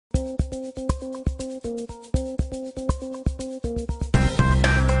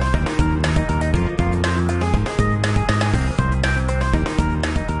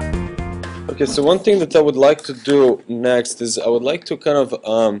Okay, so one thing that I would like to do next is I would like to kind of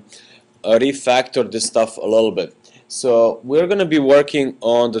refactor this stuff a little bit. So we're going to be working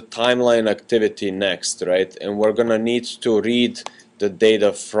on the timeline activity next, right? And we're going to need to read the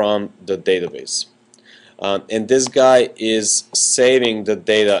data from the database. And this guy is saving the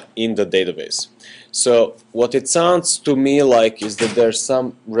data in the database. So what it sounds to me like is that there's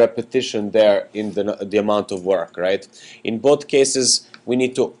some repetition there in the amount of work, right? In both cases, we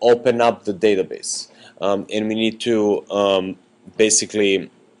need to open up the database, and we need to basically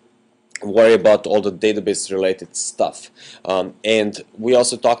worry about all the database related stuff. And we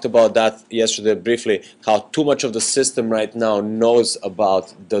also talked about that yesterday briefly, how too much of the system right now knows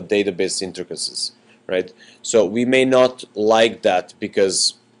about the database intricacies, right? So we may not like that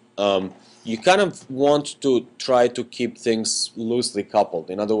because you kind of want to try to keep things loosely coupled.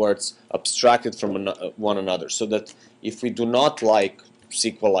 In other words, abstracted from one another, so that if we do not like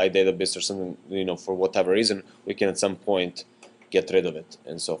SQLite database or something, you know, for whatever reason, we can at some point get rid of it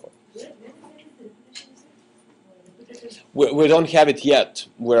and so forth. We don't have it yet.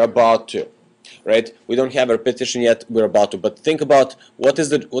 We're about to, right? We don't have a repetition yet. We're about to. But think about what is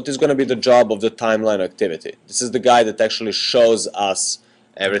going to be the job of the timeline activity. This is the guy that actually shows us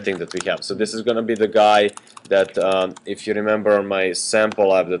everything that we have. So this is going to be the guy that, if you remember my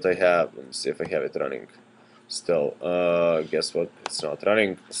sample app that I have, let me see if I have it running still. Guess what? It's not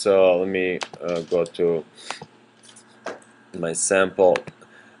running. So let me go to my sample.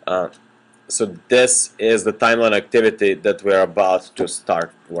 So this is the timeline activity that we're about to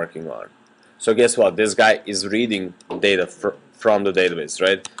start working on. So guess what? This guy is reading data from the database,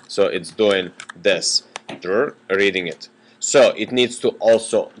 right? So it's doing this, reading it. So it needs to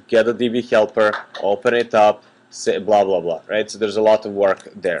also get a DB helper, open it up, say blah blah blah, right? So there's a lot of work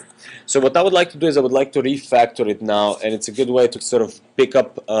there. So what I would like to do is I would like to refactor it now, and it's a good way to sort of pick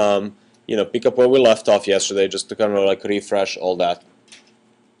up, pick up where we left off yesterday, just to kind of like refresh all that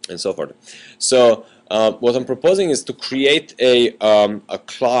and so forth. So what I'm proposing is to create a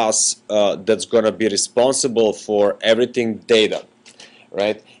class that's going to be responsible for everything data,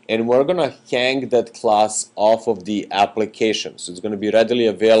 right? And we're going to hang that class off of the application. So it's going to be readily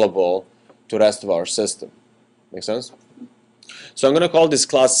available to the rest of our system. Make sense? So I'm going to call this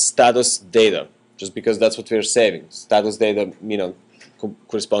class StatusData, just because that's what we're saving. StatusData,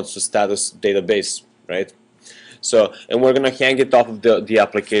 corresponds to status database, right? So, and we're going to hang it off of the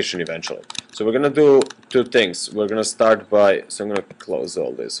application eventually. So we're going to do two things. We're going to start by, so I'm going to close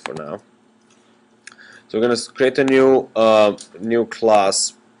all this for now. So we're going to create a new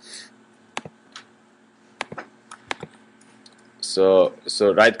class. So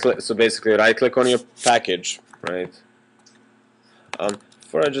right click. So basically, right click on your package, right?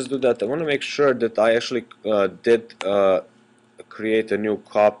 Before I just do that, I want to make sure that I actually did create a new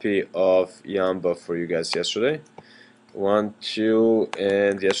copy of Yamba for you guys yesterday. 1, 2,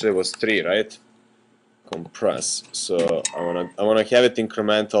 and yesterday was 3, right? Compress. So I wanna have it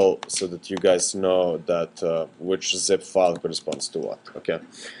incremental so that you guys know that which zip file corresponds to what. Okay.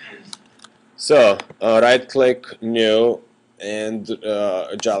 So right click, new, and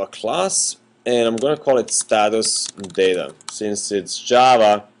Java class, and I'm gonna call it status data. Since it's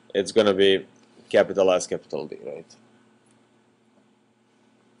Java, it's gonna be capital S, capital D, right?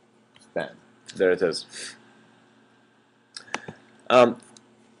 Bam. There it is.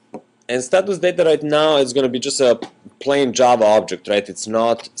 And status data right now is going to be just a plain Java object, right? It's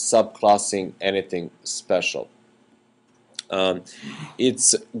not subclassing anything special.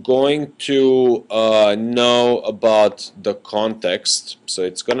 It's going to know about the context, so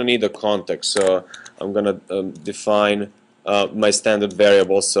it's going to need a context. So I'm going to define my standard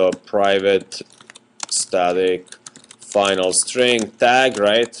variable, so private static final string tag,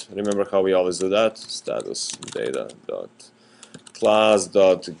 right? Remember how we always do that? Status data dot class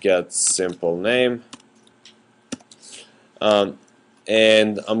dot get simple name,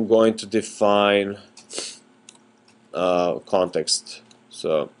 and I'm going to define context.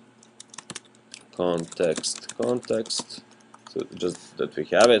 So context, so just that we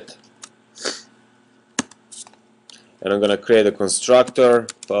have it, and I'm going to create a constructor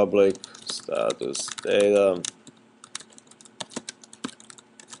public status data.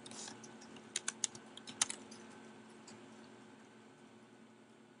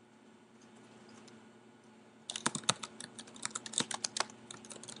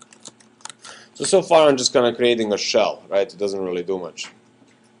 So far I'm just kind of creating a shell, right? It doesn't really do much.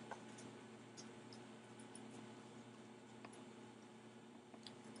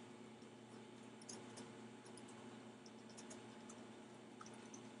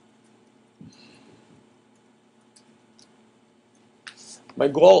 My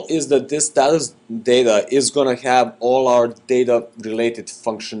goal is that this status data is going to have all our data related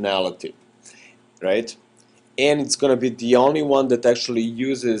functionality, right? And it's going to be the only one that actually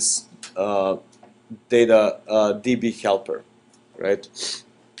uses data DB helper, right?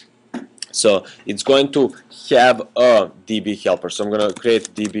 So it's going to have a DB helper. So I'm going to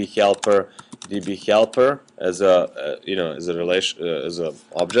create DB helper as a as a relation as a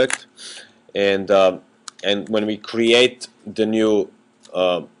object, and when we create the new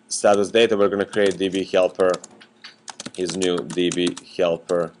status data, we're going to create DB helper is new DB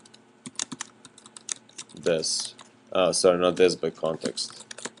helper this. Sorry, not this, but context.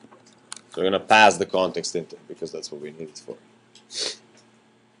 So we're going to pass the context into it because that's what we need it for.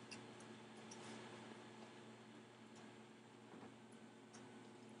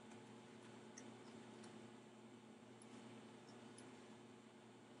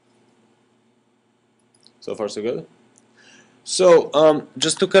 So far, so good. So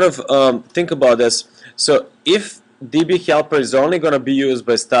just to kind of think about this, so if DB helper is only going to be used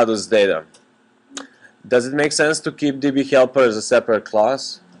by status data, does it make sense to keep DB helper as a separate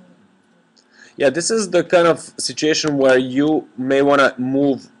class? Yeah, this is the kind of situation where you may want to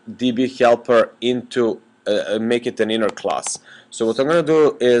move DB helper into make it an inner class. So what I'm going to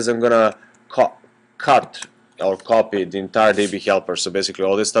do is I'm going to cut or copy the entire DB helper. So basically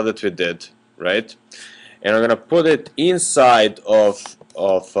all this stuff that we did, right? And I'm going to put it inside of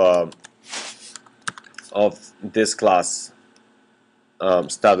this class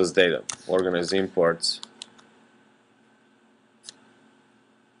status data. Organize imports.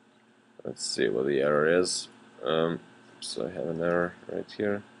 Let's see what the error is. So I have an error right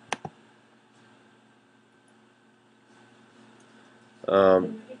here.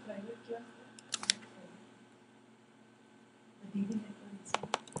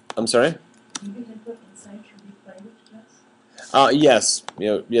 I'm sorry? Yes,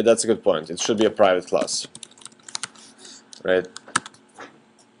 yeah, that's a good point. It should be a private class, right?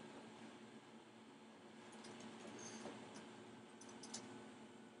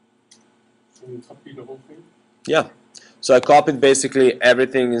 So you copy the whole thing? Yeah. So I copied basically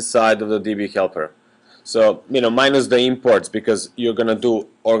everything inside of the DB helper. So, minus the imports because you're going to do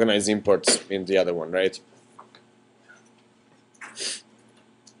organize imports in the other one, right?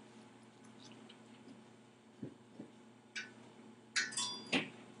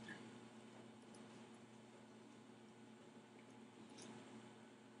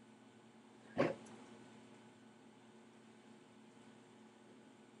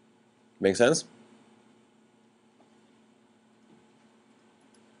 Make sense?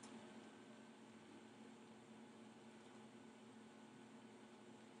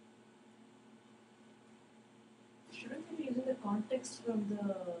 Shouldn't we be using the context from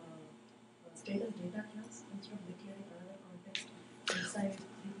the status data class instead of declaring another context inside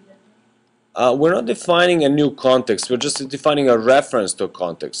DB data? We're not defining a new context. We're just defining a reference to a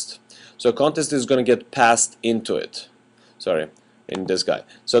context. So a context is going to get passed into it. Sorry, in this guy.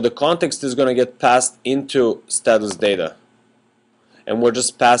 So the context is going to get passed into status data. And we're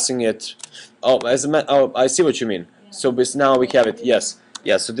just passing it. Oh, I see what you mean. Yeah. So now we have it. Yes.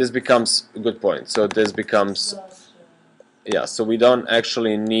 Yeah, so this becomes a good point. So this becomes, yeah, so we don't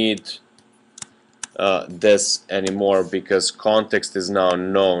actually need this anymore because context is now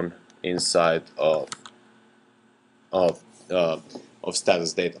known inside of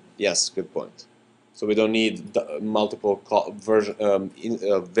status data. Yes, good point. So we don't need multiple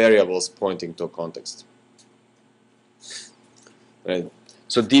variables pointing to a context. Right.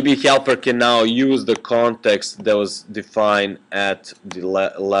 So DB helper can now use the context that was defined at the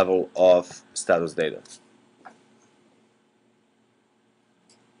level of status data.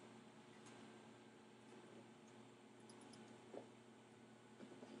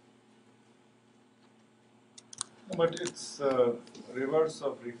 But it's reverse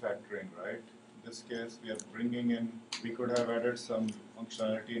of refactoring, right? In this case, we are bringing in, we could have added some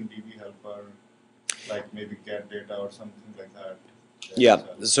functionality in DB helper, like maybe get data or something like that. Yeah,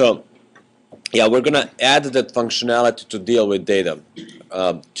 so yeah, we're gonna add that functionality to deal with data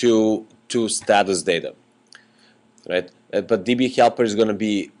to status data, right? But DB helper is gonna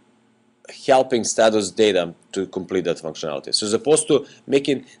be helping status data to complete that functionality. So as opposed to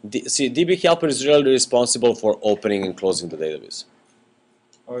making, see, DB helper is really responsible for opening and closing the database.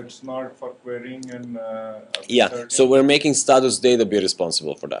 Oh, it's not for querying and yeah, so we're making status data be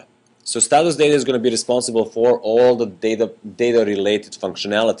responsible for that. So status data is going to be responsible for all the data related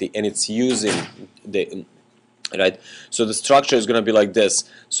functionality, and it's using the right. So the structure is going to be like this.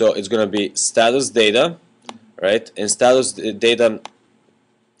 So it's going to be status data, right? And status data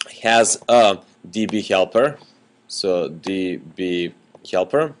has a DB helper. So DB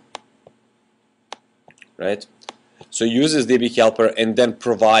helper, right? So uses DB helper and then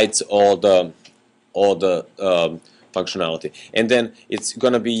provides all the functionality, and then it's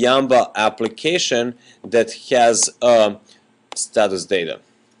going to be Yamba application that has status data.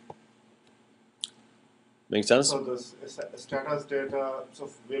 Make sense? So this status data, so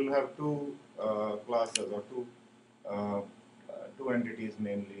we'll have two classes or two entities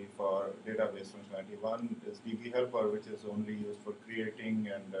mainly for database functionality. One is DB helper, which is only used for creating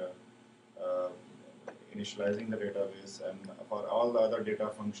and initializing the database, and for all the other data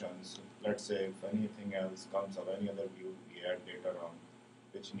functions, let's say if anything else comes or any other view we add data on,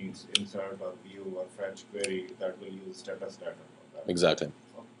 which needs insert or view or fetch query, that will use status data for that. Exactly.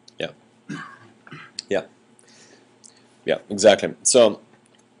 Okay. Yeah. Yeah, exactly. So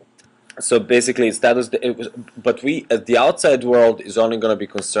basically, status. But we, at the outside world, is only going to be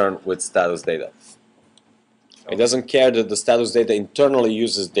concerned with status data. It doesn't care that the status data internally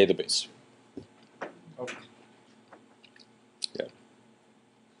uses database. Okay. Yeah.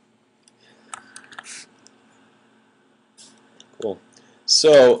 Cool.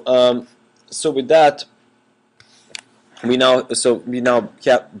 So with that, we now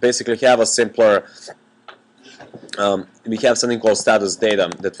basically have a simpler. We have something called status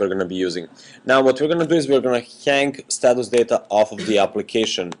data that we're going to be using. Now what we're going to do is we're going to hang status data off of the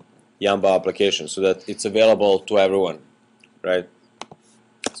application, Yamba application, so that it's available to everyone, right?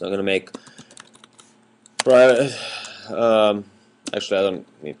 So I'm going to make private, actually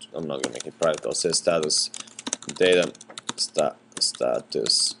I'm not going to make it private, I'll say status data,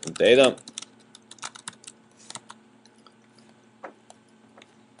 status data.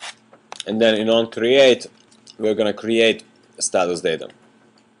 And then in onCreate, we're going to create status data.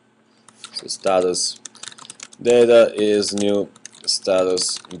 So status data is new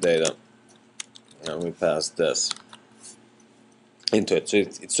status data, and we pass this into it.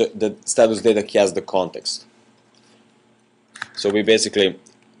 So the status data has the context. So we basically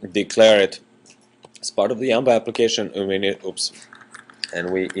declare it as part of the Yamba application, and we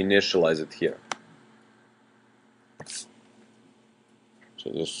initialize it here. So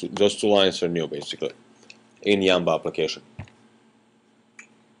those two lines are new, basically, in Yamba application.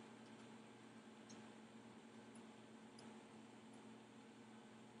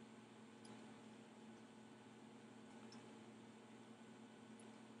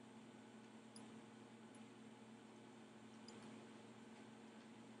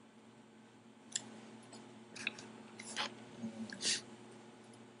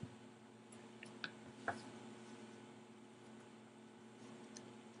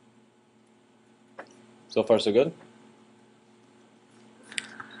 So far, so good?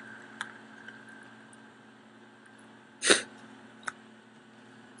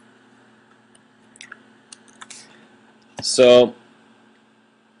 So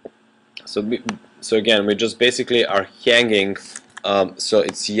again, we just basically are hanging. So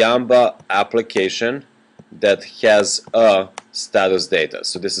it's Yamba application that has a status data.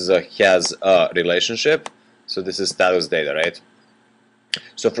 So this is has a relationship. So this is status data, right?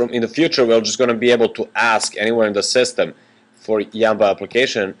 So in the future, we're just going to be able to ask anywhere in the system for Yamba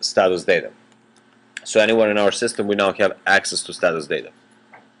application status data. So anywhere in our system, we now have access to status data,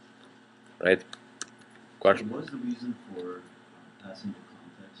 right? Question? What is the reason for passing the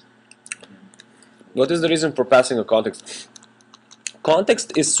context again? What is the reason for passing a context?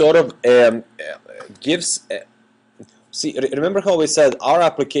 Context is sort of gives. See, remember how we said our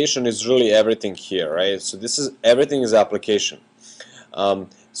application is really everything here, right? So this is everything is application.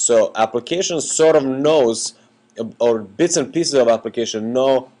 So application sort of knows, or bits and pieces of application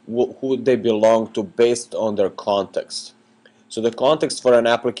know who they belong to based on their context. So the context for an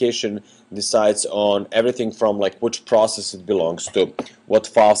application decides on everything from like which process it belongs to, what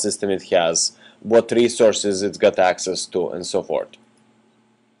file system it has, what resources it's got access to, and so forth.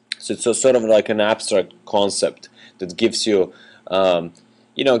 So it's sort of like an abstract concept that gives you,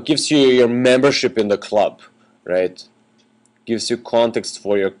 gives you your membership in the club, right? Gives you context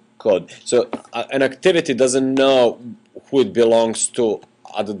for your code. So an activity doesn't know who it belongs to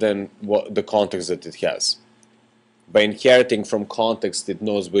other than what the context that it has. By inheriting from context, it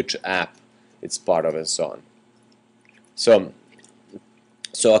knows which app it's part of and so on.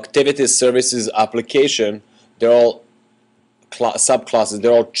 So activities, services, application, they're all subclasses,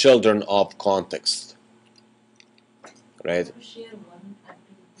 they're all children of context, right? To share one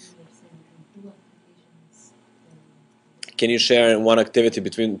activity, let's say, between two applications. Can you share one activity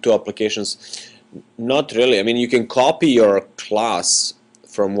between two applications? Not really. I mean, you can copy your class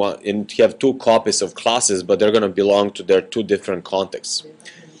from one, and you have two copies of classes, but they're going to belong to their two different contexts.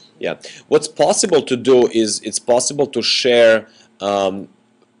 Yeah. What's possible to do is it's possible to share to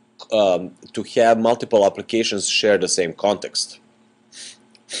have multiple applications share the same context.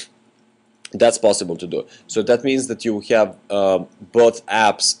 That's possible to do. So that means that you have both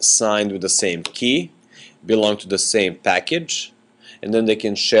apps signed with the same key, belong to the same package, and then they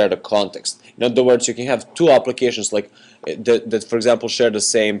can share the context. In other words, you can have two applications like that for example, share the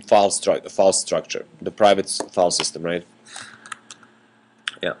same file structure, the private file system, right?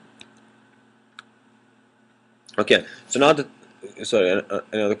 Yeah. Okay. So now that, sorry,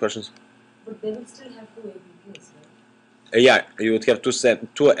 any other questions? But they will still have two APKs, right? Yeah, you would have two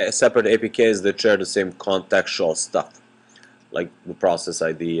separate APKs that share the same contextual stuff, like the process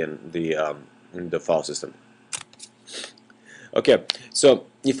ID and the file system. Okay, so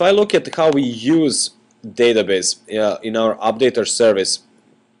if I look at how we use database in our updater service,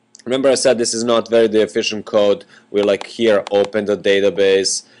 remember I said this is not very efficient code. We like here open the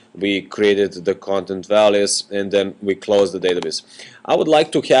database, we created the content values, and then we close the database. I would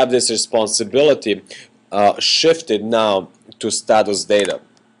like to have this responsibility shifted now to StatusData,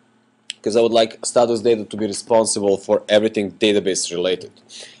 because I would like StatusData to be responsible for everything database related.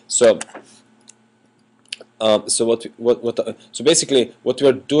 So so basically what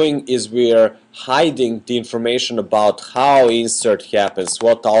we're doing is we're hiding the information about how insert happens,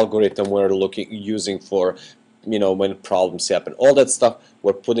 what algorithm we're using for, when problems happen. All that stuff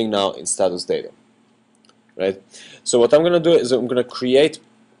we're putting now in StatusData, right? So what I'm going to do is I'm going to create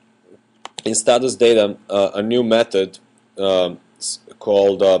in StatusData a new method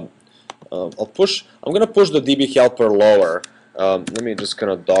called I'm going to push the DB helper lower. Let me just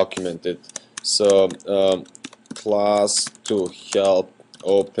kind of document it. So class to help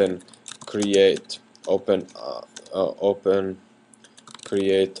open create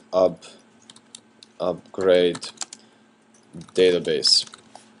create upgrade database.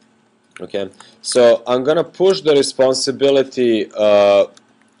 Okay, so I'm gonna push the responsibility. I'm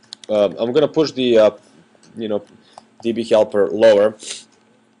gonna push the DB helper lower.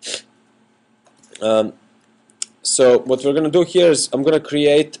 So what we're going to do here is I'm going to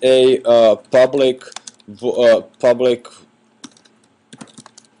create a public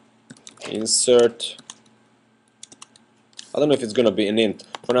insert. I don't know if it's going to be an int.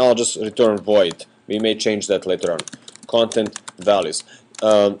 For now, I'll just return void. We may change that later on. Content values.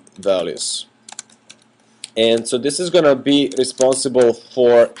 Values. And so this is going to be responsible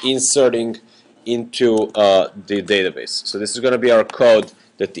for inserting into the database. So this is going to be our code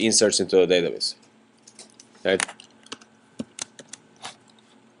that inserts into the database. Right?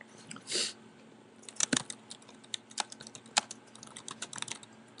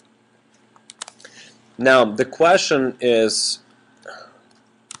 Now the question is,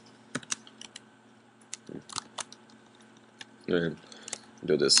 do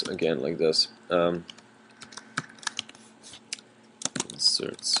this again like this.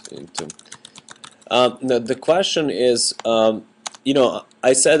 Inserts into. The question is, I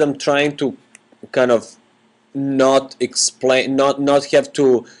said I'm trying to kind of not explain, not have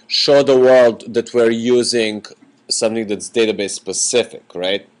to show the world that we're using something that's database specific,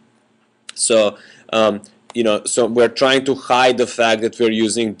 right? So so we're trying to hide the fact that we're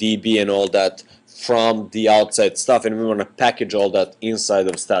using DB and all that from the outside stuff, and we want to package all that inside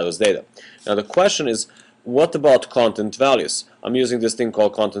of StatusData. Now the question is, what about content values? I'm using this thing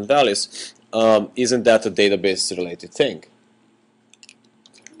called content values. Isn't that a database related thing?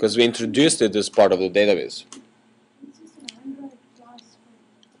 Because we introduced it as part of the database.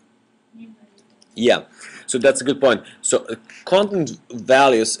 Yeah, so that's a good point. So content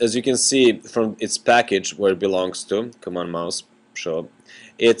values, as you can see from its package where it belongs to, come on mouse, show,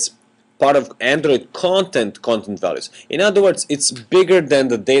 it's part of Android content values. In other words, it's bigger than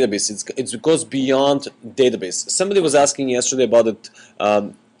the database. It goes beyond database. Somebody was asking yesterday about it.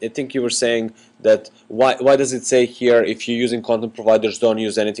 I think you were saying that why does it say here if you're using content providers don't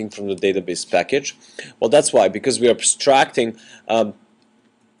use anything from the database package? Well, that's why, because we are abstracting.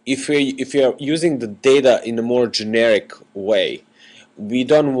 If we are using the data in a more generic way, we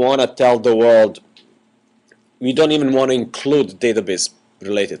don't want to tell the world, we don't even want to include database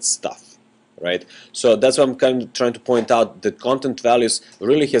related stuff, right? So that's why I'm kind of trying to point out that content values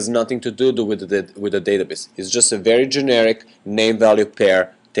really has nothing to do with the database. It's just a very generic name value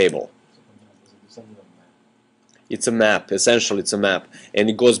pair table. It's a map, essentially it's a map, and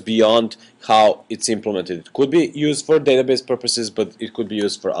it goes beyond how it's implemented. It could be used for database purposes, but it could be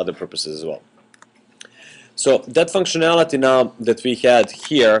used for other purposes as well. So that functionality now that we had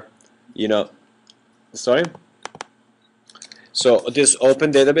here, sorry? So this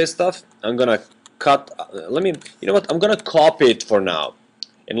open database stuff, I'm gonna cut, I'm gonna copy it for now,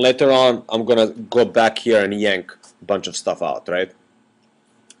 and later on I'm gonna go back here and yank bunch of stuff out, right?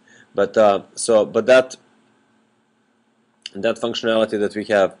 But that functionality that we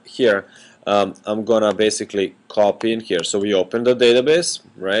have here, I'm gonna basically copy in here. So we open the database,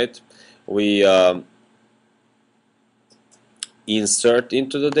 right? We insert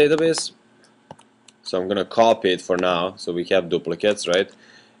into the database. So I'm gonna copy it for now, so we have duplicates, right?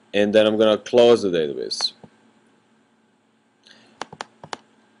 And then I'm gonna close the database.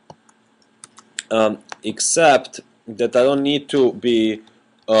 Except that I don't need to be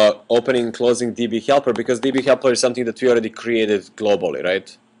opening and closing DB helper, because DB helper is something that we already created globally,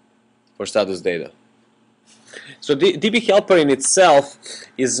 right? For status data. So DB helper in itself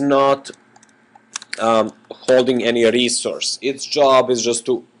is not holding any resource. Its job is just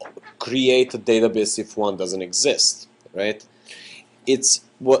to create a database if one doesn't exist, right? It's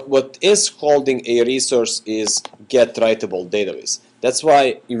what is holding a resource is get writable database. That's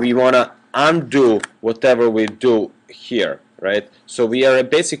why we want to undo whatever we do here, right? So we are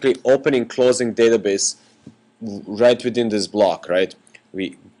basically opening, closing database right within this block, right?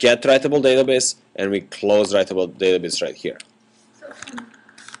 We get writable database and we close writable database right here. So, can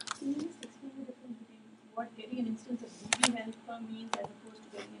you just explain the difference between what getting an instance of DB helper means as opposed to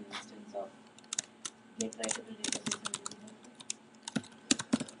getting an instance of get writable database and DB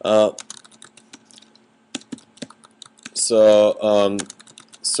helper?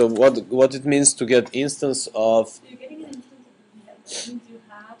 So what it means to get instance of, So you're getting an instance of DB helper. That means you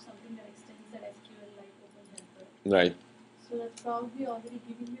have something that extends that SQL-like open helper. right? So that's probably already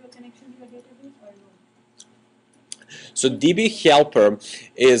giving you a connection to your database, or no? So DB helper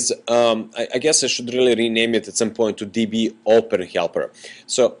is, I guess I should really rename it at some point to DB open helper.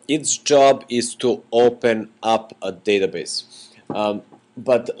 So its job is to open up a database.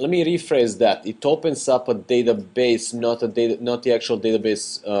 But let me rephrase that. It opens up a database, not the actual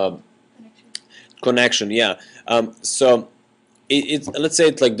database connection. Yeah. So let's say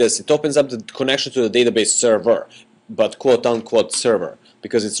it like this. It opens up the connection to the database server, but quote unquote server,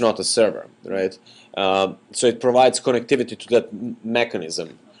 because it's not a server, right? So it provides connectivity to that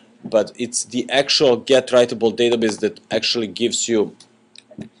mechanism, but it's the actual get writable database that actually gives you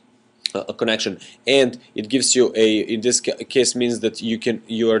a connection, and it gives you in this case means that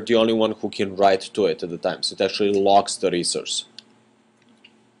you are the only one who can write to it at the time. So it actually locks the resource.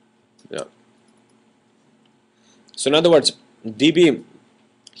 Yeah. So in other words, DB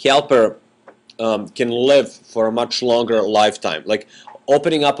helper can live for a much longer lifetime. Like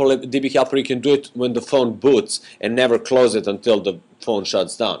opening up a DB helper, you can do it when the phone boots and never close it until the phone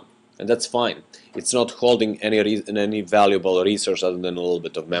shuts down, and that's fine. It's not holding any valuable resource other than a little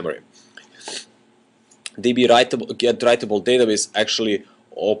bit of memory. DB get writable database actually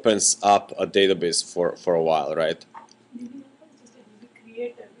opens up a database for a while, right? DB helper is just a DB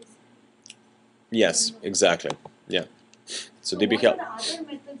creator, basically. Yes, exactly. Yeah. So DB what are helper. the other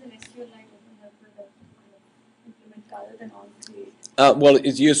methods in SQL-like open helper that implement other than on create?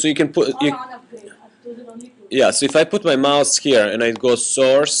 Well, so you can put Or on upgrade. Those are only two. yeah. So if I put my mouse here and I go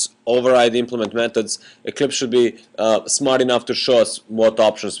source, override, implement methods, Eclipse should be smart enough to show us what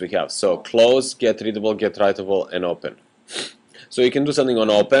options we have. So close, get readable, get writable, and open. So you can do something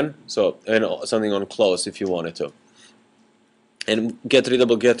on open, and something on close if you wanted to. And get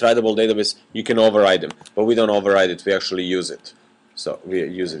readable, get writable database, you can override them, but we don't override it. We actually use it. So we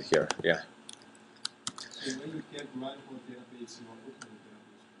use it here. Yeah. So when you get writable database, you are open the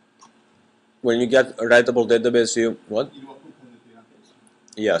database. When you get a writable database, you what? You are open the database.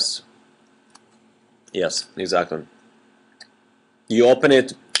 Yes. Yes, exactly. You open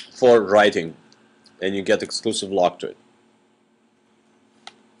it for writing, and you get exclusive lock to it.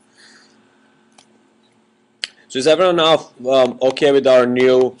 So is everyone now okay with our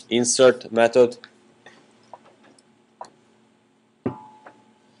new insert method?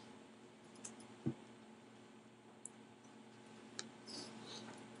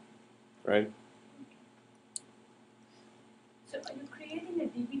 Right? So are you creating a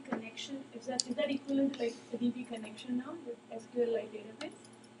DB connection? Is that equivalent to like a DB connection now with SQL-like database?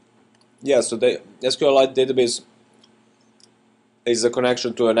 Yeah, so the SQLite database is a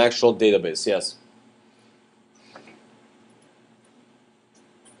connection to an actual database, yes.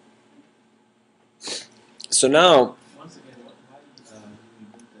 So now, Once again, why do you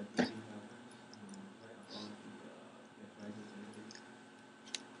need the DB helper right above the get writable database?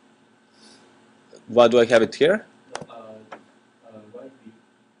 why do I have it here? Right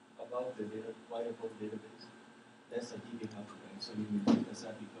above the writable database, that's a DB helper, right? So you need that because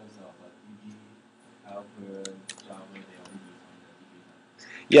of DB helper, Java, they only use on the DB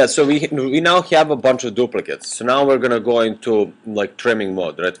helper. Yeah, so we now have a bunch of duplicates. So now we're gonna go into like trimming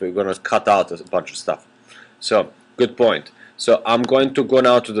mode, right? We're gonna cut out a bunch of stuff. So Good point. So I'm going to go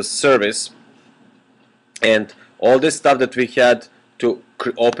now to the service, and all this stuff that we had to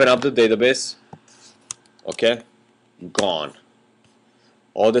open up the database, okay, gone.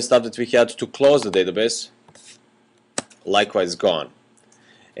 All the stuff that we had to close the database, likewise gone.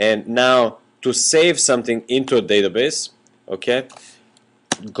 And now to save something into a database, okay,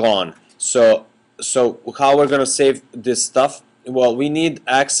 gone. So how we're gonna save this stuff? Well, we need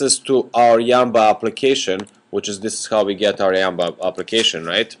access to our Yamba application, which is, this is how we get our Yamba application,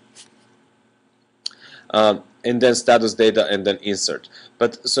 right? And then status data and then insert.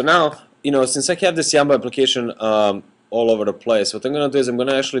 But so now, you know, since I have this Yamba application all over the place, what I'm gonna do is I'm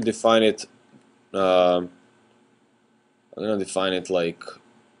gonna actually define it. I'm gonna define it like.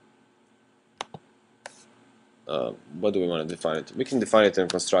 What do we want to define it? We can define it in a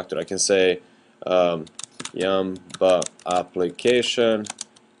constructor. I can say Yamba application,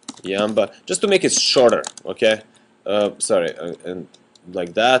 Yamba, just to make it shorter, okay? Sorry, and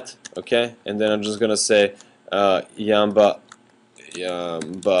like that, okay? And then I'm just gonna say Yamba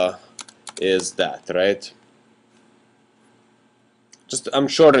is that, right? Just I'm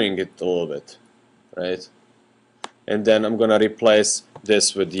shortening it a little bit, right? And then I'm gonna replace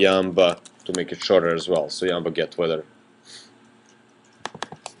this with Yamba to make it shorter as well. So Yamba get weather,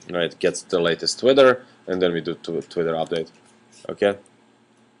 right? Gets the latest weather, and then we do Twitter update. Okay.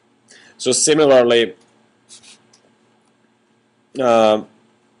 So similarly, and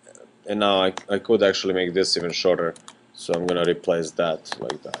now I could actually make this even shorter. So I'm gonna replace that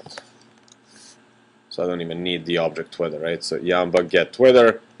like that. So I don't even need the object weather, right? So Yamba get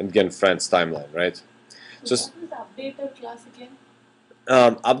weather and get friends timeline, right? So what is the updater class again?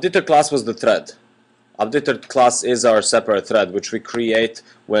 Updater class was the thread. Updater class is our separate thread, which we create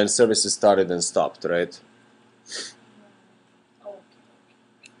when services started and stopped, right? Oh, okay.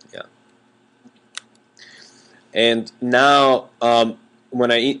 Yeah. And now,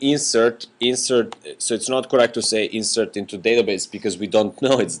 when I insert, so it's not correct to say insert into database because we don't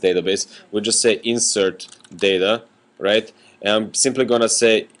know it's database. We just say insert data, right? And I'm simply gonna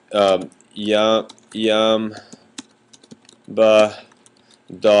say Yamba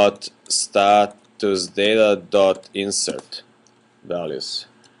dot status data dot insert values,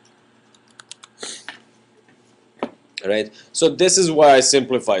 right? So this is why I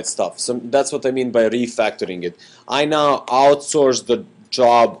simplified stuff. So that's what I mean by refactoring it. I now outsource the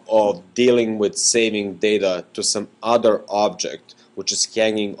job of dealing with saving data to some other object which is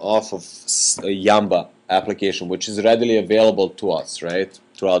hanging off of a Yamba application, which is readily available to us, right,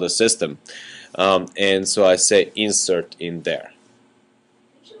 throughout the system. And so I say insert in there.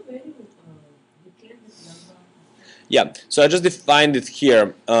 Yeah, so I just defined it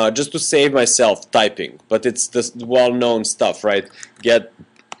here just to save myself typing, but it's this well-known stuff, right? Get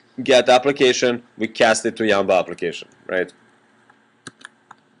application, we cast it to Yamba application, right?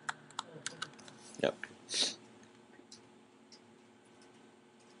 Yeah.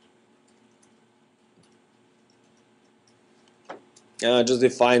 And I just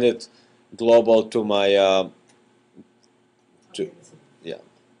defined it global to my yeah.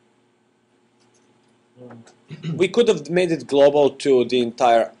 We could have made it global to the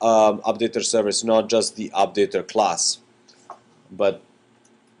entire updater service, not just the updater class. But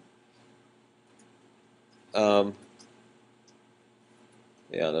yeah,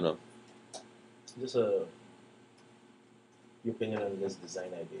 I don't know. Just your opinion on this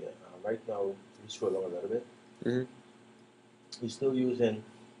design idea. Right now, we scroll along a little bit. Mm-hmm. We're still using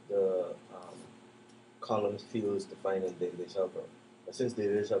the columns, fields defined in database helper. But since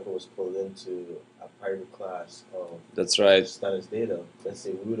database helper was pulled into a private class of That's right. status data, let's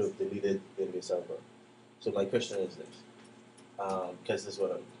say we would have deleted database helper. So my question is this, because this is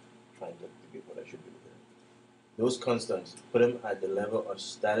what I'm trying to get what I should do here. Those constants, put them at the level of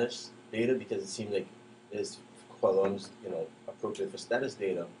status data because it seems like there's columns, appropriate for status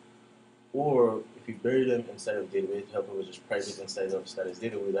data. Or if you bury them inside of database helper, which is private inside of status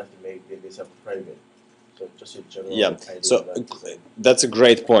data, we'd have to make database helper private. So just your general idea. So that's a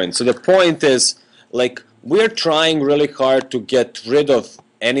great point. So the point is, like, we're trying really hard to get rid of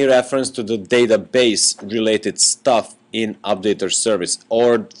any reference to the database related stuff in updater service,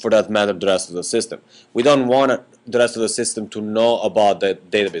 or for that matter the rest of the system. We don't want the rest of the system to know about the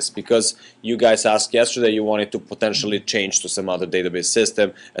database because you guys asked yesterday you wanted to potentially change to some other database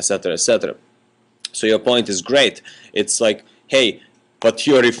system, etc., etc. So your point is great. It's like, hey, but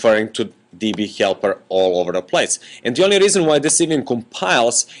you're referring to DB helper all over the place. And the only reason why this even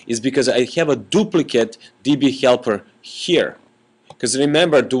compiles is because I have a duplicate DB helper here. Because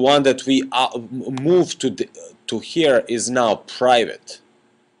remember, the one that we moved to here is now private,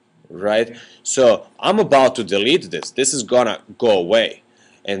 right? So I'm about to delete this. This is gonna go away,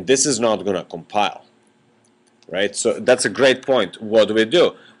 and this is not gonna compile, right? So that's a great point. What do we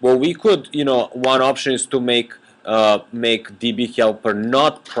do? Well, we could, one option is to make DB helper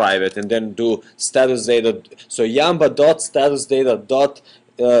not private, and then do status data. So yamba dot status data dot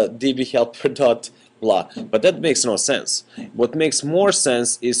DB helper dot blah. But that makes no sense. What makes more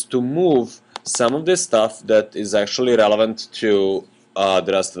sense is to move some of this stuff that is actually relevant to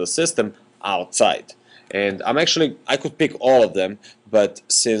the rest of the system outside. And I could pick all of them, but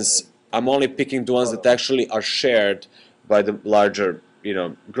since I'm only picking the ones that actually are shared by the larger,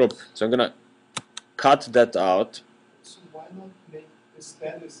 group, so I'm gonna cut that out. So why not make the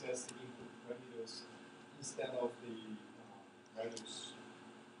status as the input parameters instead of the values?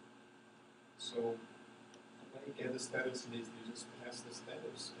 So when you get the status list, you just pass the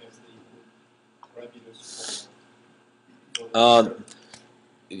status as the input parameters for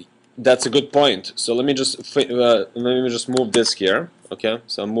the That's a good point. So let me just move this here. Okay,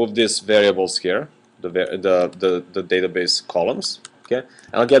 so I'll move these variables here, the database columns. Okay,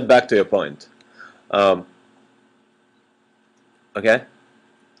 and I'll get back to your point. Okay,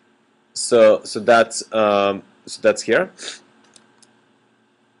 so that's here,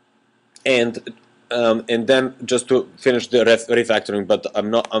 and then just to finish the refactoring, but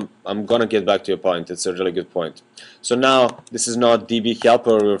I'm gonna get back to your point. It's a really good point. So now this is not DB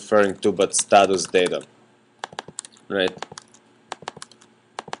helper we're referring to, but status data, right?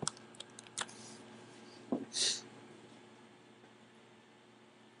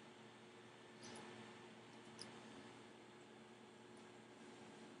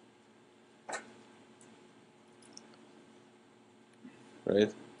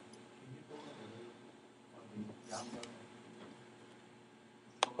 Right.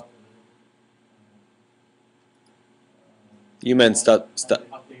 You meant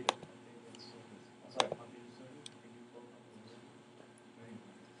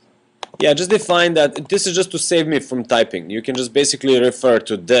yeah, just define that. This is just to save me from typing. You can just basically refer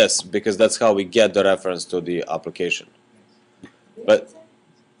to this because that's how we get the reference to the application. But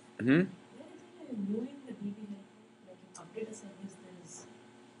Where exactly are you moving the DB helper? Like in update a service,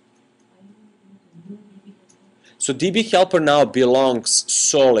 are you moving the new DB helper? so DB helper now belongs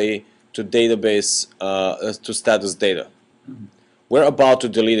solely to database to status data. We're about to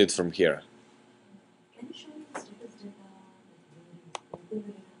delete it from here. Can you show me the status data? Like where you open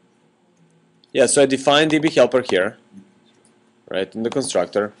the data? Yeah, so I define DB helper here, right, in the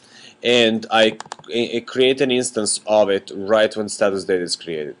constructor, and I create an instance of it right when status data is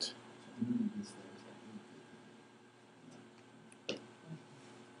created.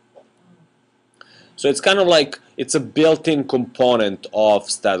 So it's kind of like it's a built-in component of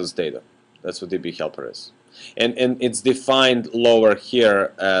status data. That's what DB helper is, and it's defined lower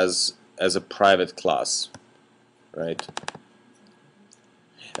here as a private class, right?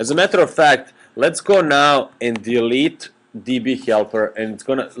 As a matter of fact, let's go now and delete DB helper, and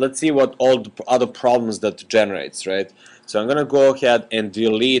let's see what all the other problems that generates, right? So I'm gonna go ahead and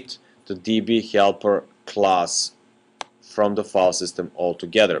delete the DB helper class from the file system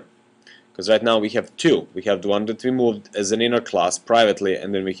altogether. Because right now we have two. We have the one that we moved as an inner class privately,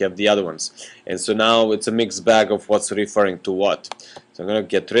 and then we have the other ones. And so now it's a mixed bag of what's referring to what. So I'm going to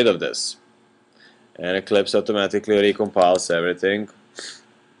get rid of this. And Eclipse automatically recompiles everything.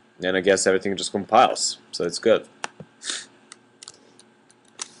 And I guess everything just compiles. So it's good.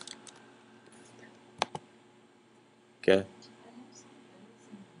 Okay.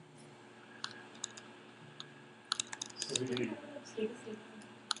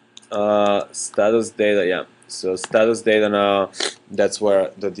 Status data, yeah. So status data now, that's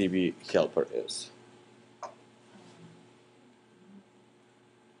where the DB helper is.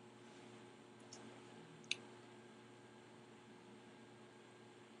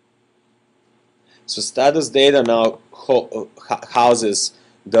 So status data now houses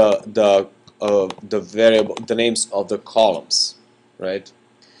the variable, the names of the columns, right?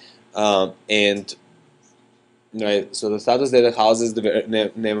 And right, so the status data houses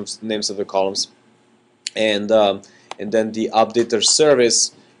the names of the columns, and then the updater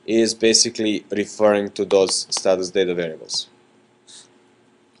service is basically referring to those status data variables.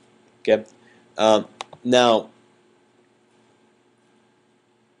 Okay, now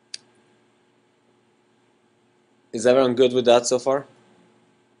is everyone good with that so far?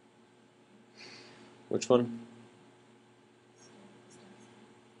 Which one?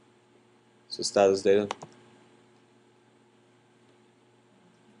 So status data.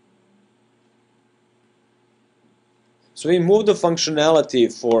 So we move the functionality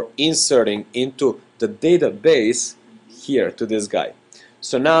for inserting into the database here to this guy.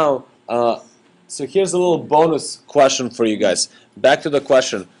 So now, so here's a little bonus question for you guys. Back to the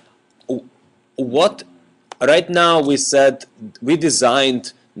question. What, right now we said we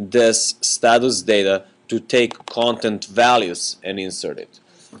designed this status data to take content values and insert it.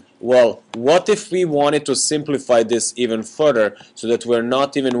 Well, what if we wanted to simplify this even further so that we're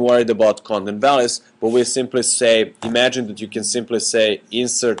not even worried about content values, but we simply say, imagine that you can simply say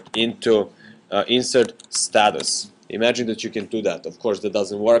insert into insert status. Imagine that you can do that. Of course, that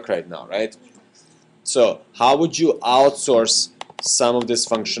doesn't work right now, right? So how would you outsource some of this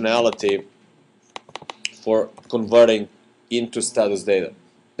functionality for converting into status data?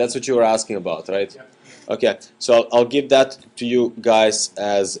 That's what you were asking about, right? Yeah. Okay, so I'll give that to you guys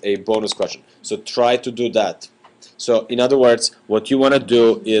as a bonus question. So try to do that. So in other words, what you want to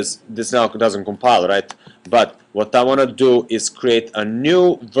do is, this now doesn't compile, right? But what I want to do is create a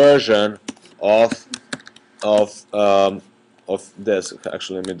new version of of um, this.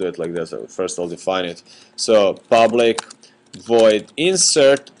 Actually, let me do it like this. First, I'll define it. So public void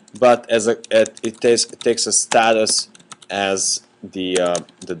insert, but as a it takes a status as the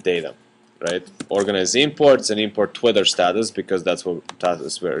data, right? Organize imports and import Twitter status because that's what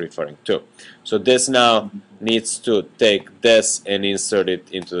status we're referring to. So this now needs to take this and insert it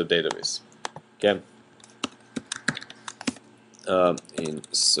into the database. Okay.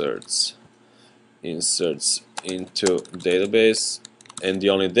 Inserts into database, and the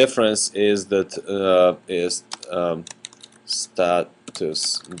only difference is that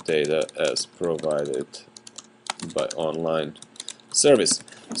status data as provided by online service.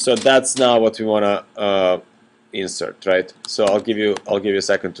 So that's now what we want to insert, right? So I'll give you a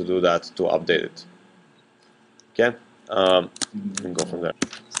second to do that, to update it. Okay, you can go from there.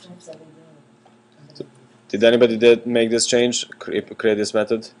 So, did anybody make this change? Create this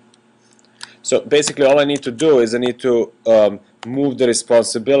method? So basically, all I need to do is I need to move the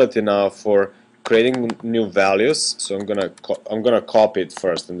responsibility now for creating new values. So I'm gonna copy it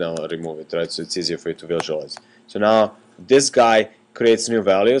first, and then I'll remove it, right? So it's easier for you to visualize. So now this guy creates new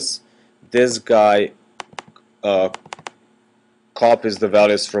values. This guy copies the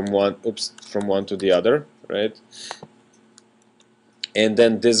values from one to the other, right? And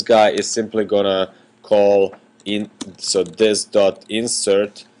then this guy is simply gonna call in. So this dot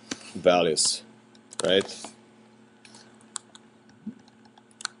insert values, right?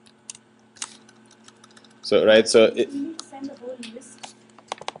 So right, so You need to send the whole list,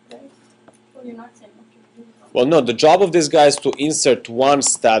 right? Or you're not sending it. well, no, the job of this guy is to insert one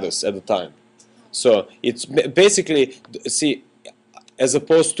status at a time. So it's basically, see, as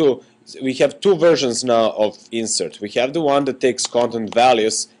opposed to, we have two versions now of insert. We have the one that takes content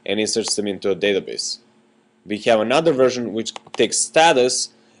values and inserts them into a database. We have another version which takes status,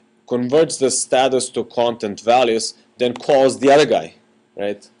 converts the status to content values, then calls the other guy,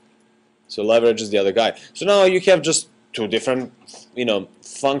 right? So leverages the other guy. So now you have just two different,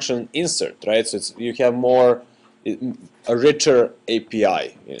 function insert, right? So you have a richer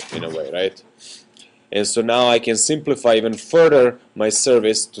API in a way, right? And so now I can simplify even further my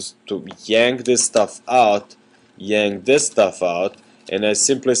service to yank this stuff out, and I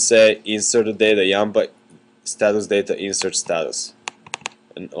simply say insert the data, yamba status data insert status,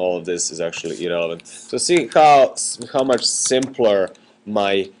 and all of this is actually irrelevant. So see how much simpler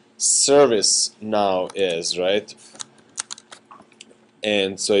my service now is, right?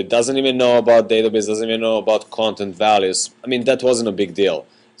 And so it doesn't even know about database, doesn't even know about content values. I mean, that wasn't a big deal.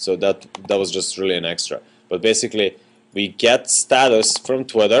 So that was just really an extra. But basically, we get status from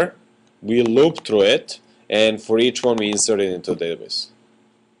Twitter, we loop through it, and for each one we insert it into a database.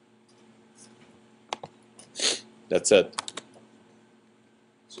 That's it.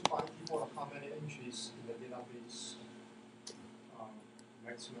 So by default, how many entries in the database?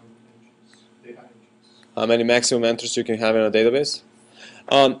 Maximum entries, data entries. How many maximum entries you can have in a database?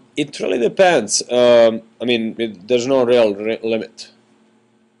 It really depends. I mean, there's no real limit.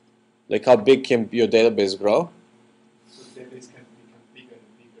 Like, how big can your database grow? So the database can become bigger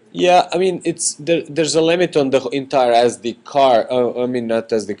and bigger. Yeah, I mean, there's a limit on the entire SD card. I mean, not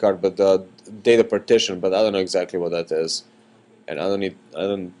SD card, but the data partition. But I don't know exactly what that is, and I don't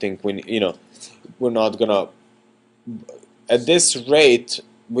think we're not gonna. At this rate,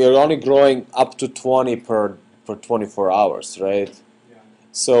 we're only growing up to 20 per 24 hours, right? Yeah.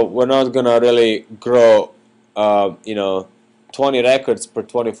 So we're not gonna really grow, 20 records per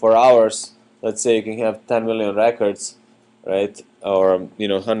 24 hours. Let's say you can have 10 million records, right? Or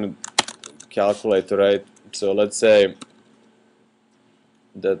 100 calculator, right? So let's say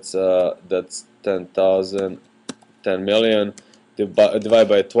that's 10,000, 10 million divided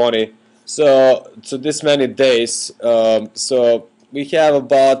by 20. So this many days. So we have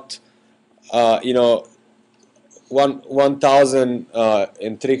about you know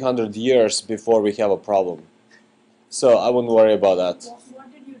 1,300 years before we have a problem. So I wouldn't worry about that. What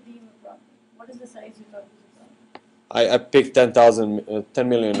did you deem a problem? What is the size you thought was a problem? I picked 10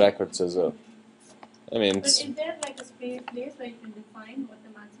 million records as a. I mean, But is there like a place where you can define what the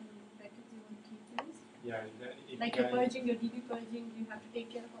maximum records you want to keep is? Yeah, Like you're purging, your DB purging, you have to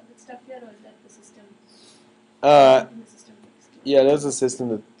take care of all that stuff here, or is that the system? Something the system takes care of? yeah, that's a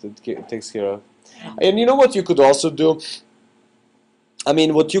system that takes care of. And you know what you could also do? I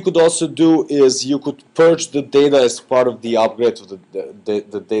mean, what you could also do is you could purge the data as part of the upgrade of the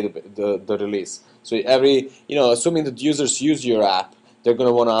database, the release. So every, assuming that users use your app, they're going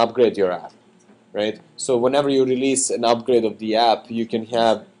to want to upgrade your app, right? So whenever you release an upgrade of the app, you can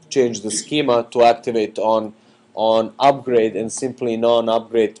change the schema to activate on upgrade and simply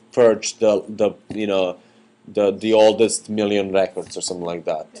non-upgrade purge the oldest million records or something like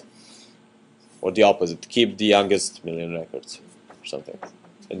that, or the opposite, keep the youngest million records or something,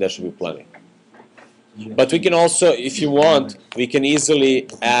 and there should be plenty. But we can also, if you want, we can easily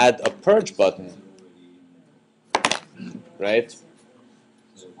add a purge button, right?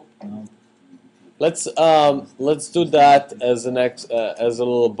 Let's do that as as a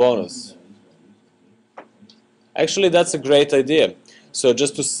little bonus. Actually, that's a great idea. So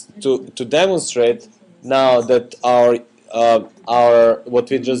just to demonstrate now that our what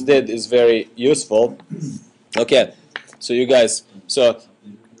we just did is very useful. Okay, so you guys, so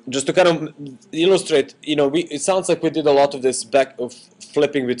just to kind of illustrate, it sounds like we did a lot of this back of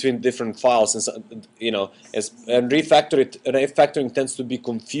flipping between different files, and and refactoring tends to be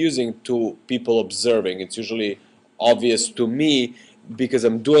confusing to people observing. It's usually obvious to me because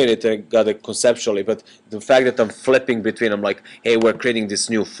I'm doing it and I got it conceptually, but the fact that I'm flipping between, I'm like, hey, we're creating this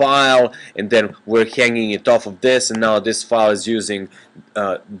new file, and then we're hanging it off of this, and now this file is using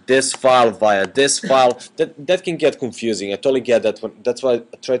this file via this file. That can get confusing. I totally get that. That's why I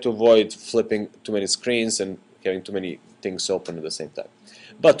try to avoid flipping too many screens and having too many things open at the same time.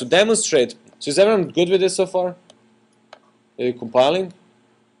 But to demonstrate, so is everyone good with this so far? Are you compiling?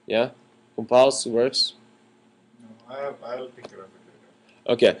 Yeah, compiles, works. No, I'll pick it up.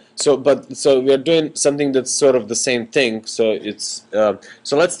 Okay, so we are doing something that's sort of the same thing. So it's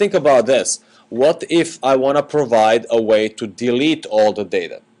so let's think about this. What if I want to provide a way to delete all the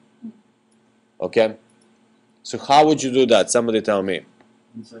data? Okay, so how would you do that? Somebody tell me.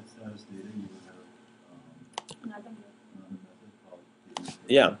 Inside StatusData, you will have Another another method called delete.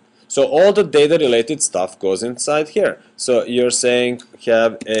 Yeah. So all the data related stuff goes inside here. So you're saying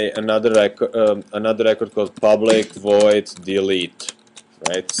have another record called public void delete,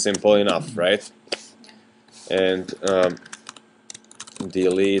 right? Simple enough, right? And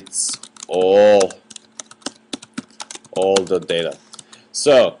deletes all the data.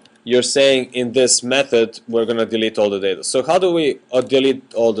 So you're saying in this method we're gonna delete all the data. So how do we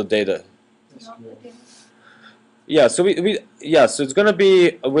delete all the data? Yeah, so so it's gonna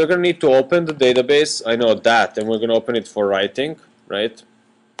be, we're gonna need to open the database. I know that, and we're gonna open it for writing, right?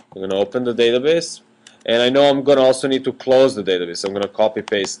 We're gonna open the database, and I know I'm gonna also need to close the database. I'm gonna copy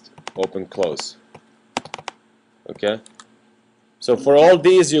paste, open, close. Okay. So for all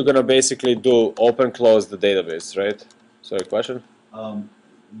these, you're gonna basically do open, close the database, right? Sorry, question?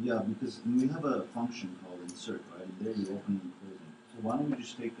 Yeah, because we have a function called insert, right? And there you open and closing. So why don't we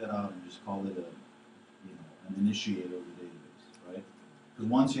just take that out and just call it an initiator of the database, right? Because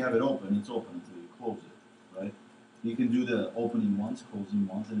once you have it open, it's open until you close it, right? You can do the opening once, closing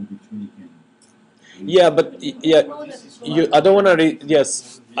once, and in between you can. Yeah, but yeah, I don't want to read.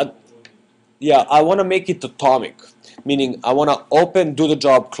 Yes, I want to make it atomic, meaning I want to open, do the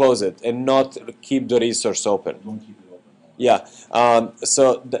job, close it, and not keep the resource open. Don't keep it open. Yeah,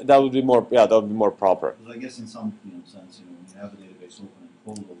 so that would be more. Yeah, that would be more proper. Because I guess in some sense, when you have a database open and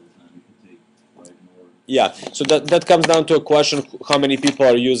closed all the time, you could take more. Yeah, so that comes down to a question: how many people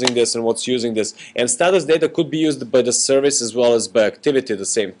are using this and what's using this? And status data could be used by the service as well as by activity at the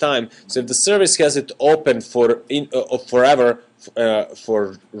same time. So if the service has it open for forever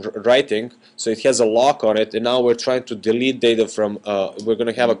for writing, so it has a lock on it, and now we're trying to delete data from, we're going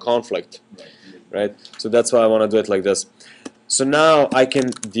to have a conflict, right? So that's why I want to do it like this. So now I can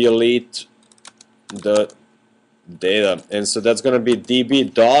delete the data, and so that's going to be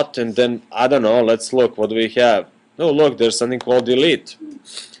db dot, and then I don't know, let's look, what do we have? Oh, look, there's something called delete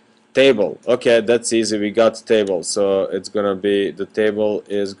table. Okay, that's easy, we got table. So it's going to be, the table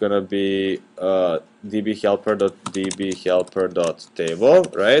is going to be dbhelper.dbhelper.table,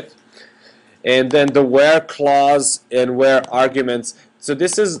 right? And then the where clause and where arguments, So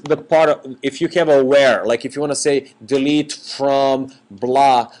this is the part of, if you have a where, like if you want to say delete from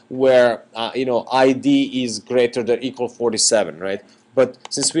blah where you know ID is greater than equal 47, right? But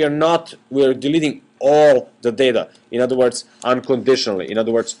since we are deleting all the data. In other words, unconditionally. In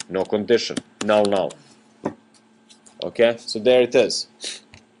other words, no condition, null null. Okay, so there it is.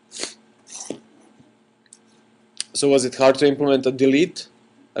 So was it hard to implement a delete?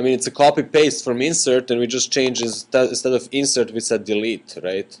 I mean, it's a copy paste from insert, and we just changed instead of insert, we said delete,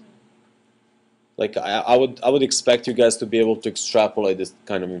 right? Like I would expect you guys to be able to extrapolate this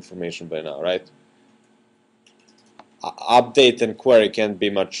kind of information by now, right? Update and query can't be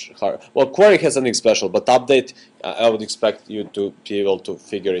much hard. Well, query has something special, but update, I would expect you to be able to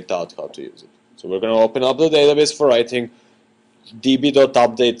figure it out how to use it. So we're going to open up the database for writing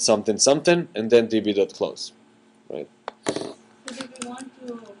db.update something something, and then db.close, right? So do we want to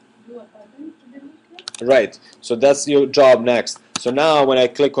do a button to delete it? Right. So that's your job next. So now when I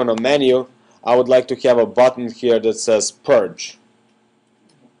click on a menu, I would like to have a button here that says purge.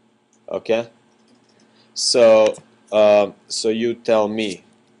 Okay. So so you tell me.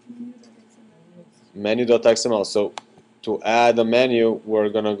 Menu.xml. So to add a menu, we're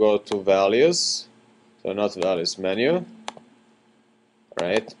gonna go to values. So not values, menu.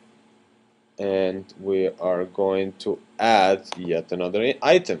 Right. And we are going to add yet another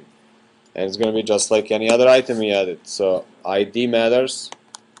item. And it's going to be just like any other item we added. So ID matters.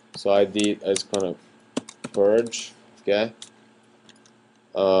 So ID is going to purge. Okay.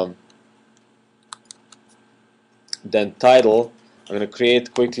 Then title. I'm going to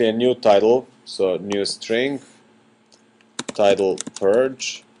create quickly a new title. So new string. Title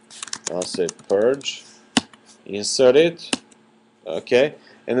purge. I'll say purge. Insert it. Okay.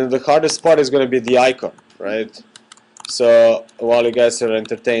 And then the hardest part is going to be the icon, right? So while you guys are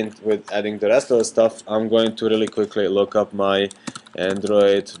entertained with adding the rest of the stuff, I'm going to really quickly look up my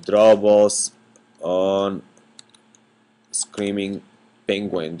Android drawables on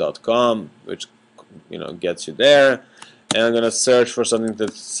screamingpenguin.com, which gets you there. And I'm gonna search for something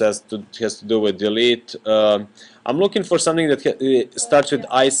that has to do with delete. I'm looking for something that starts with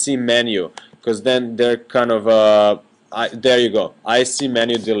IC menu, because then they're kind of there you go, IC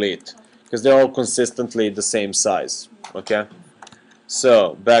menu delete, because they're all consistently the same size. Okay,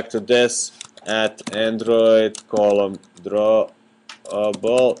 so back to this at Android column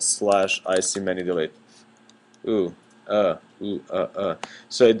drawable slash IC menu delete. So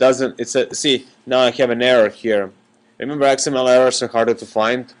it doesn't. It's a see now I have an error here. Remember, XML errors are harder to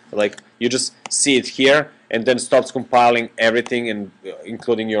find. Like you just see it here and then stops compiling everything, and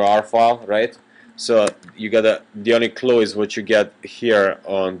including your R file, right? So you gotta. The only clue is what you get here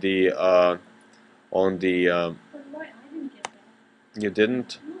on the But why I didn't get that? You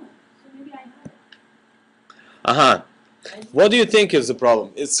didn't. No. So maybe I have it. Aha. What do you think is the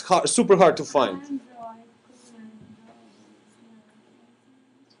problem? It's hard, super hard to find.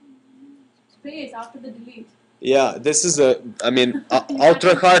 Space after the delete. Yeah, this is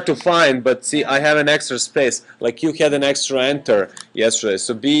ultra hard to find, but see, I have an extra space. Like you had an extra enter yesterday,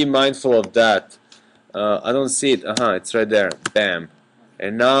 so be mindful of that. I don't see it. It's right there. Bam.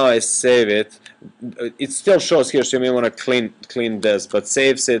 And now I save it. It still shows here, so you may want to clean this, but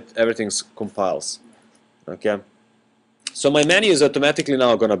saves it, everything compiles. Okay. So my menu is automatically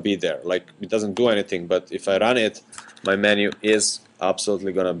now going to be there. Like it doesn't do anything, but if I run it, my menu is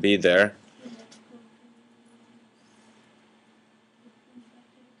absolutely going to be there.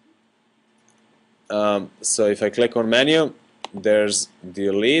 So if I click on menu, there's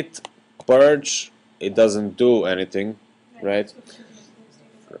delete, purge. It doesn't do anything, right?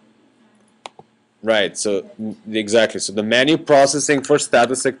 Right. So exactly. So the menu processing for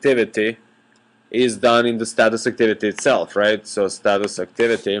status activity is done in the status activity itself, right? So status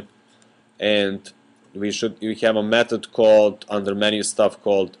activity, and we have a method called under menu stuff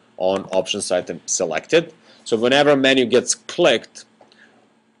called on options item selected. So whenever a menu gets clicked,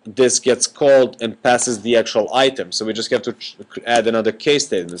 this gets called and passes the actual item. So we just have to add another case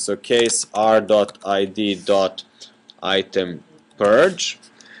statement. So case r.id.item purge,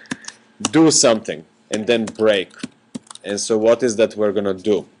 do something, and then break. And so what is that we're gonna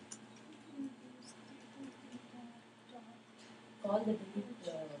do? Call the delete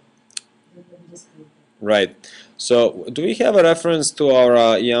just create that. Right. So do we have a reference to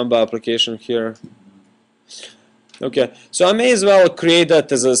our Yamba application here? Okay. So I may as well create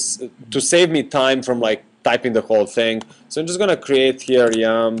that as to save me time from like typing the whole thing. So I'm just gonna create here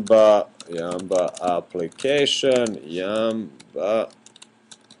Yamba application Yamba,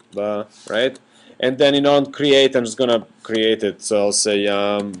 right? And then on create, I'm just gonna create it. So I'll say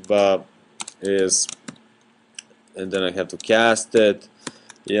Yamba is, and then I have to cast it.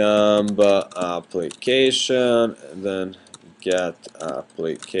 Yamba application, and then get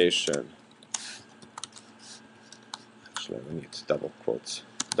application. Actually, I need double quotes,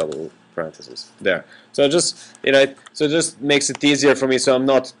 double parentheses there. So just so it just makes it easier for me, so I'm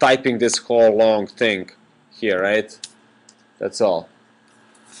not typing this whole long thing here, right? That's all.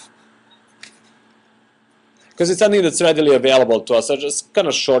 Because it's something that's readily available to us, so just kind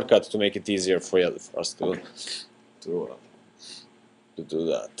of shortcut to make it easier for us to do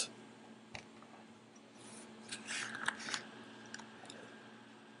that.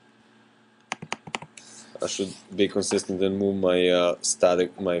 I should be consistent and move my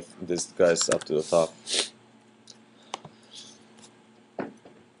these guys up to the top.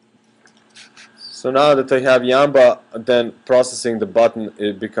 So now that I have Yamba, then processing the button,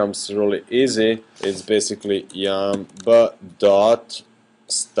 it becomes really easy. It's basically Yamba dot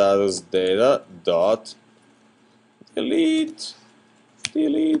status data dot delete,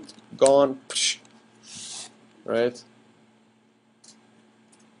 gone, right?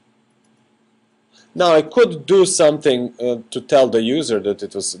 Now I could do something to tell the user that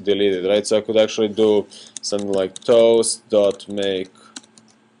it was deleted, right? So I could actually do something like toast dot make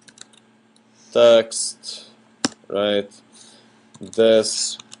text, right?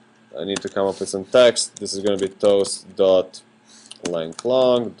 This, I need to come up with some text. This is going to be toast dot length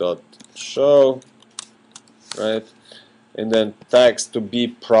long dot show, right? And then text, to be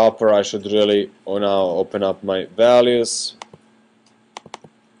proper, I should really now open up my values,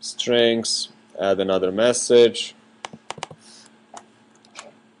 strings, add another message,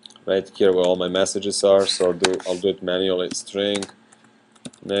 right here where all my messages are. So I'll do it manually. String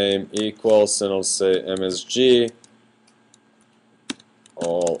name equals, and I'll say MSG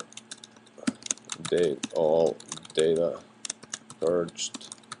all data purged.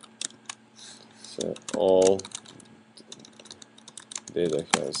 So all data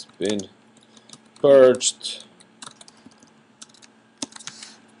has been purged.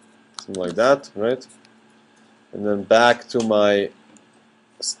 Something like that, right? And then back to my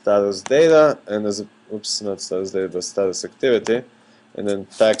status data, and as oops, not status data, but status activity, and then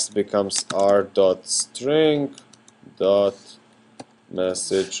text becomes r.string dot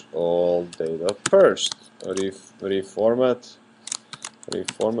message all data purged. Reformat.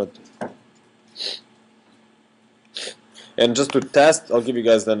 And just to test, I'll give you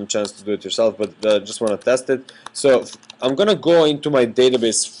guys then a chance to do it yourself, but just want to test it. So I'm gonna go into my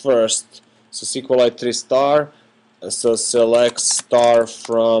database first. So SQLite 3 star. So select star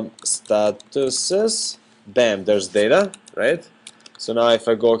from statuses. Bam, there's data, right? So now if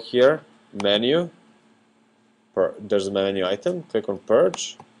I go here, menu, there's a menu item, click on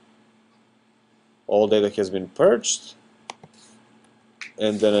purge. All data has been purged.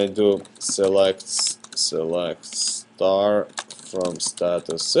 And then I do select star from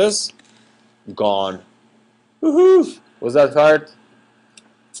statuses. Gone. Woohoo! Was that hard?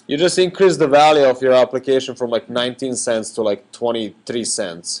 You just increase the value of your application from like 19 cents to like 23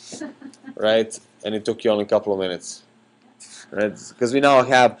 cents, right? And it took you only a couple of minutes, right? Because we now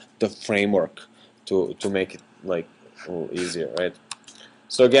have the framework to make it like a little easier, right?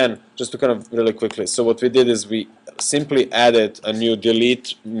 So again, just to kind of really quickly, so what we did is we simply added a new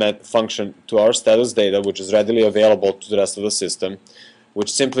delete function to our status data, which is readily available to the rest of the system,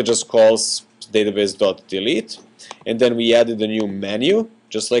 which simply just calls database.delete, and then we added a new menu,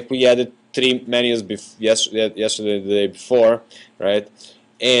 just like we added 3 menus yesterday, the day before, right?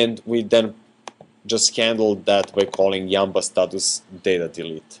 And we then just handled that by calling Yamba status data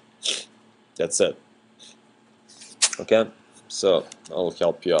delete. That's it. Okay, so I'll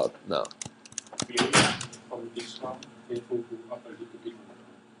help you out now.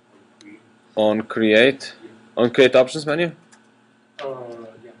 On create options menu?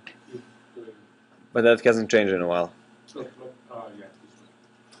 But that hasn't changed in a while.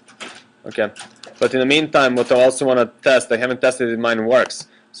 Okay, but in the meantime, what I also want to test, I haven't tested if mine works.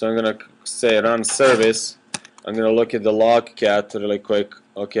 So I'm going to say run service. I'm going to look at the logcat really quick.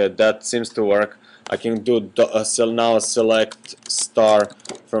 Okay, that seems to work. I can do now select star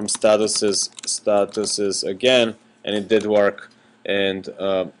from statuses again, and it did work. And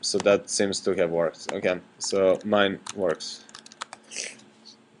so that seems to have worked. Okay, so mine works.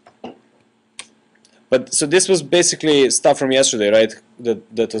 But so this was basically stuff from yesterday, right?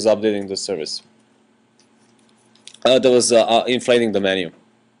 That was updating the service. That was inflating the menu.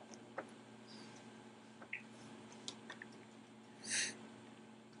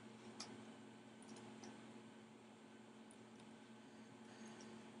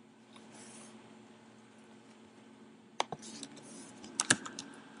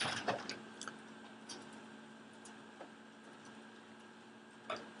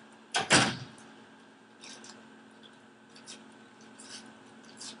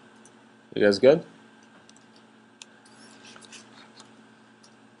 You guys good?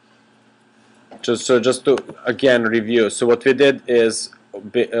 Just to again review. So what we did is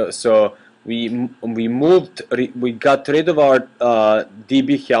we got rid of our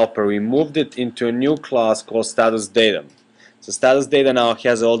DB helper. We moved it into a new class called StatusData. So StatusData now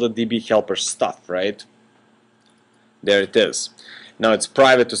has all the DB helper stuff, right? There it is. Now it's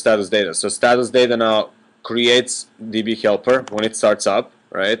private to StatusData. So StatusData now creates DB helper when it starts up,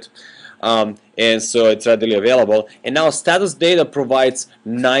 right? And so it's readily available. And now StatusData provides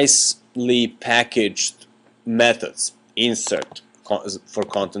nicely packaged methods. Insert for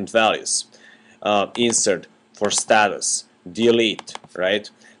content values, insert for status, delete, right?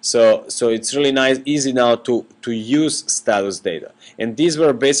 So it's really nice, easy now to use StatusData. And these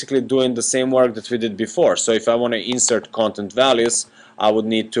were basically doing the same work that we did before. So if I want to insert content values, I would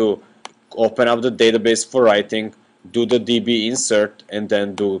need to open up the database for writing, do the DB insert, and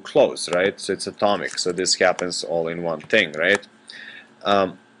then do close, right? So it's atomic. So this happens all in one thing, right?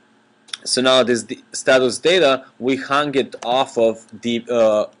 So now this StatusData, we hung it off of the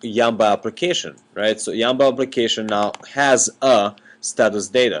Yamba application, right? So Yamba application now has a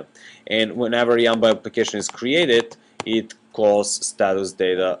StatusData, and whenever Yamba application is created, it calls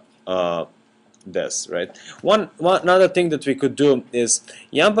StatusData this, right? One another thing that we could do is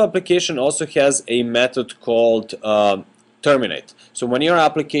Yamba application also has a method called terminate. So when your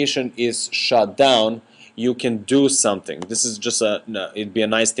application is shut down, you can do something. This is just it'd be a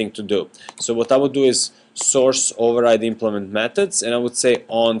nice thing to do. So what I would do is source override implement methods, and I would say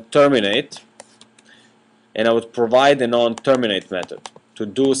on terminate, and I would provide an on terminate method to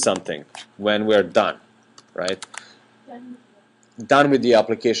do something when we're done, right? Done with the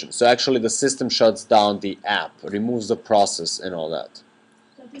application. So actually the system shuts down the app, removes the process and all that.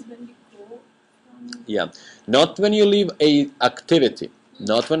 That is when we go from Yeah, not when you leave a activity,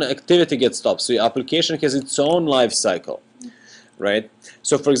 not when an activity gets stopped. So your application has its own life cycle, right?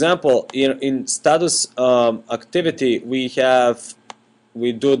 So for example, in status activity, we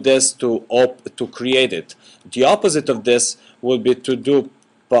do this to create it. The opposite of this would be to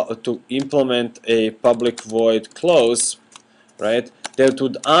implement a public void close, right? That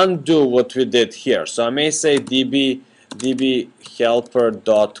would undo what we did here. So I may say db helper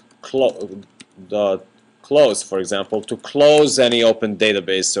dot close, for example, to close any open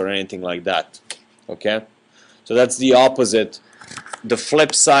database or anything like that. Okay, so that's the opposite. The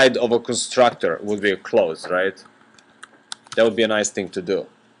flip side of a constructor would be a close, right? That would be a nice thing to do.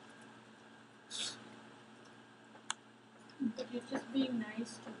 but you're just being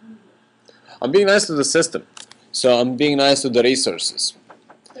nice to who? I'm being nice to the system, so I'm being nice to the resources.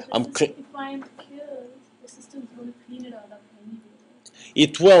 But I'm if I'm killed, the system's going to clean it all up anyway.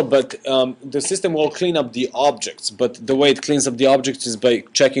 It will, but the system will clean up the objects. But the way it cleans up the objects is by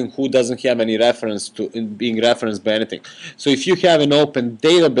checking who doesn't have any reference to being referenced by anything. So if you have an open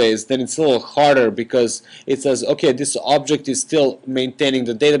database, then it's a little harder because it says, okay, this object is still maintaining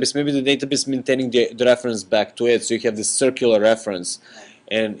the database. Maybe the database is maintaining the reference back to it. So you have this circular reference,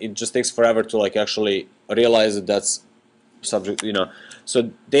 and it just takes forever to like actually realize that that's subject.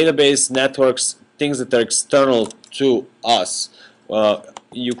 So database networks, things that are external to us.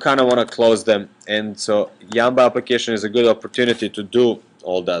 You kind of want to close them, and so Yamba application is a good opportunity to do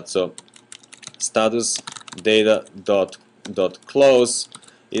all that. So status data dot close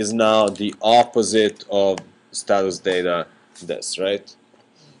is now the opposite of status data this, right?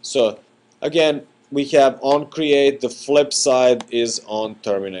 So again, we have on create, the flip side is on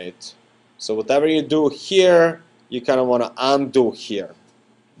terminate. So whatever you do here, you kind of want to undo here,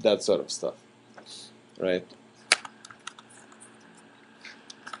 that sort of stuff, right?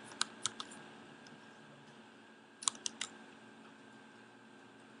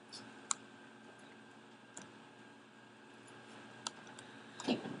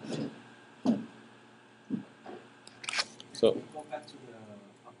 So Go back to the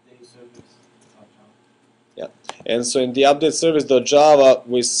update service of Java. yeah, and so in the update service.java,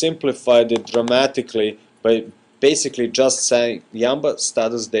 we simplified it dramatically by basically just saying Yamba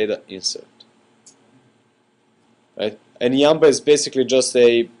status data insert, right? And Yamba is basically just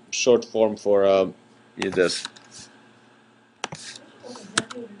a short form for this. What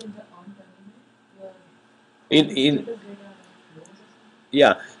exactly would in the on terminal? In Status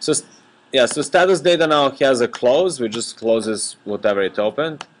data closes. Yeah, so status data now has a close, which just closes whatever it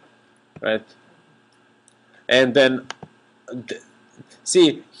opened, right? And then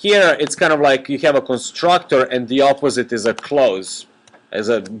see here it's kind of like you have a constructor and the opposite is a close, as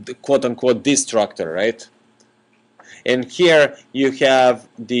a quote-unquote destructor, right? And here you have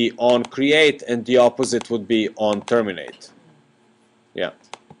the on create and the opposite would be on terminate. Yeah.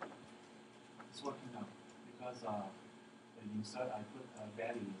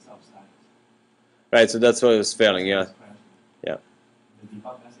 Right, so that's why it was failing, yeah. Yeah. The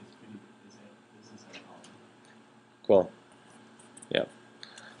debug message is pretty good. They said this is a problem. Cool. Yeah.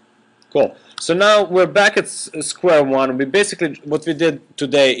 Cool. So now we're back at square one. We basically, what we did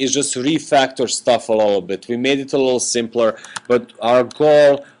today is just refactor stuff a little bit. We made it a little simpler, but our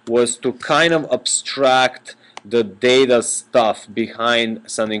goal was to kind of abstract the data stuff behind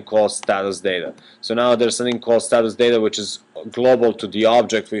something called status data. So now there's something called status data, which is global to the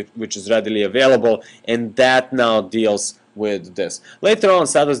object, which is readily available, and that now deals with this. Later on,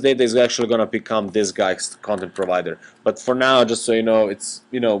 status data is actually going to become this guy's content provider. But for now, just so you know, it's,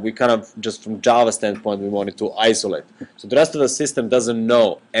 you know, we kind of, just from Java standpoint, we wanted to isolate. So the rest of the system doesn't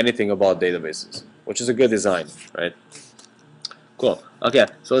know anything about databases, which is a good design, right? Cool. Okay,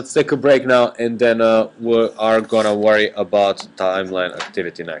 so let's take a break now, and then we are gonna worry about timeline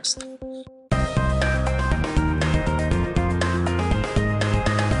activity next.